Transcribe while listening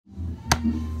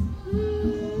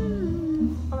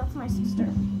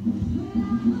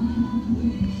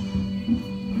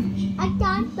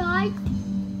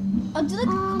I'll do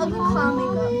clown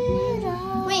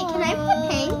makeup. Wait, can I put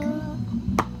pink?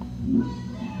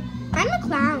 I'm a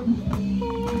clown.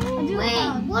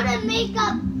 Wait, what a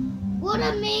makeup people. Want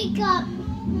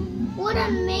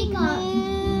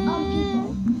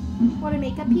to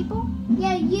make up people?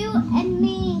 Yeah, you and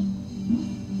me.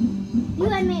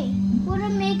 What a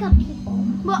makeup people.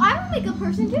 Well, I'm a makeup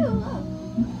person too. Oh.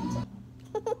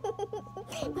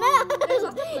 No. There's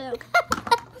lots of blue.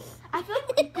 I feel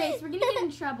like, Grace, we're gonna get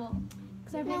in trouble.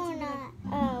 No, we're not.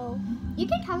 Oh. You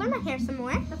can color my hair some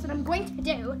more. That's what I'm going to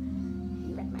do.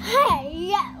 Hey,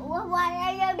 yeah. What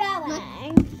are you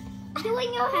doing?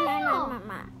 Doing your hair.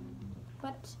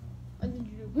 What?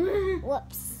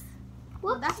 Whoops.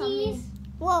 That's on me.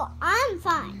 Well, I'm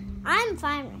fine. I'm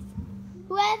fine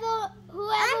with it.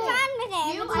 Whoever I'm fine with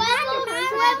it.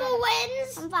 Whoever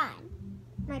wins, I'm fine.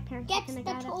 My parents Gets are the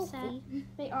gonna get upset. trophy.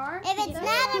 They are? If it's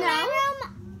not in my room,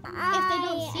 If they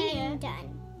don't see I'm it. done.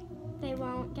 They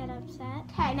won't get upset.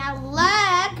 Okay, now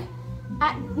look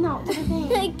at no, the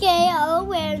thing. Okay, I'll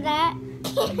wear that.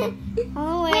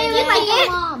 I'll wear that.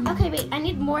 Mom. Okay, wait. I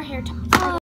need more hair.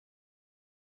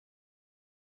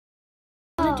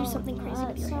 I'm gonna do something crazy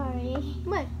with your hair. Sorry.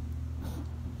 What?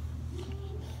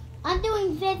 I'm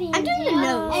doing Vivian. I'm doing the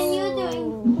nose. And you're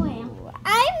doing Wham.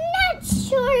 I'm not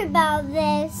sure about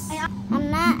this. I'm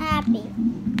not happy.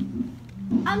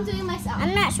 I'm doing myself.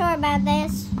 I'm not sure about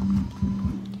this.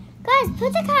 Guys,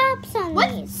 put the caps on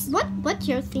these. What's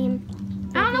your theme?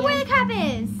 I don't know where the cap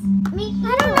is. Me,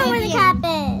 I don't know where the cap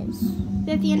is.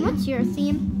 Vivian, what's your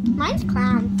theme? Mine's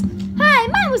clown. Hi,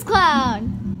 mine was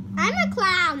clown. I'm a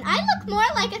clown. I look more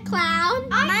like a clown.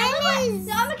 I'm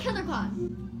a killer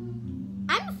clown.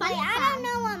 I'm a funny clown. I don't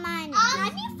know what mine is. Can I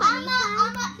be a funny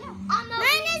clown?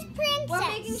 Mine is princess. We're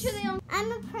making sure they don't.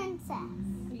 I'm a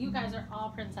princess. You guys are all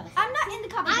princesses. I'm not in the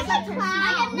competition. I'm a clown.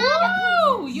 I am not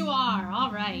a Woo! You are.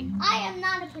 All right. I am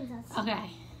not a princess.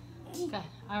 Okay. Good. All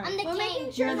I'm right. the We're king.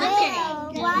 making sure I'm they're the king.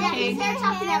 king. Why Why is is your there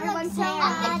something hair everyone's look so saying?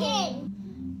 I'm the king.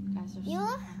 You guys are You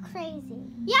look crazy.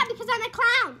 Yeah, because I'm a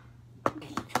clown.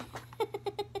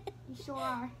 You sure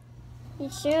are. You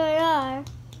sure are.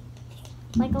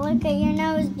 Like, look at your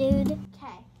nose, dude.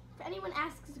 Okay. If anyone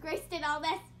asks, Grace did all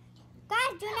this.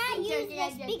 Guys, do not use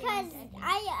this because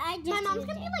I just My mom's used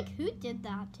gonna be it. like, "Who did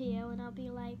that to you?" And I'll be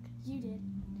like, You did.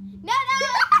 "No,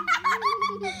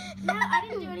 No, I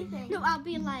didn't do anything. no." I'll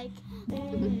be like,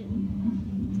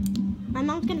 my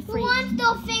mom's gonna Who freak. wants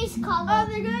the face color? Oh,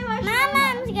 they're gonna watch. My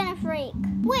mom's gonna freak.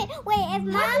 Wait, if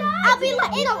mom, I'll be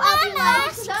like, if no, mom I'll be like,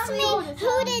 asks me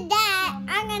who did that,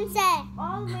 I'm gonna say,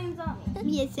 All the names on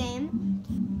me. Yeah, same.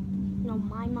 No,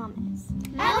 my mom is.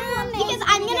 my mom is. Because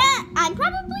I'm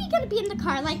probably gonna be in the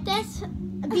car like this,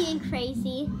 being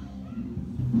crazy.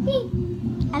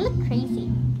 I look crazy.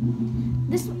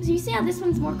 This. So you see how this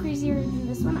one's more crazier than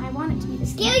this one? I want it to be the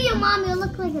same. Scare your mom, you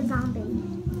look like a zombie.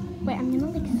 Wait, I'm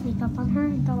gonna like sneak up on her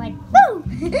and go like, "Boo!"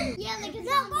 Yeah, like a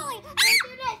zombie.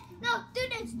 No, do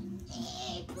this.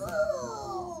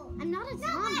 Boo. I'm not a No,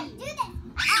 zombie. guys, do this.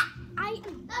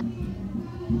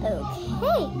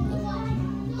 Okay.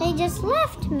 They just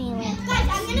left me with. Guys,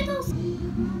 I'm gonna go.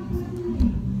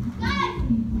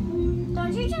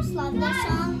 Don't you just love this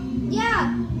song?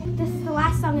 Yeah. This is the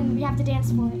last song and we have to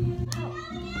dance for it.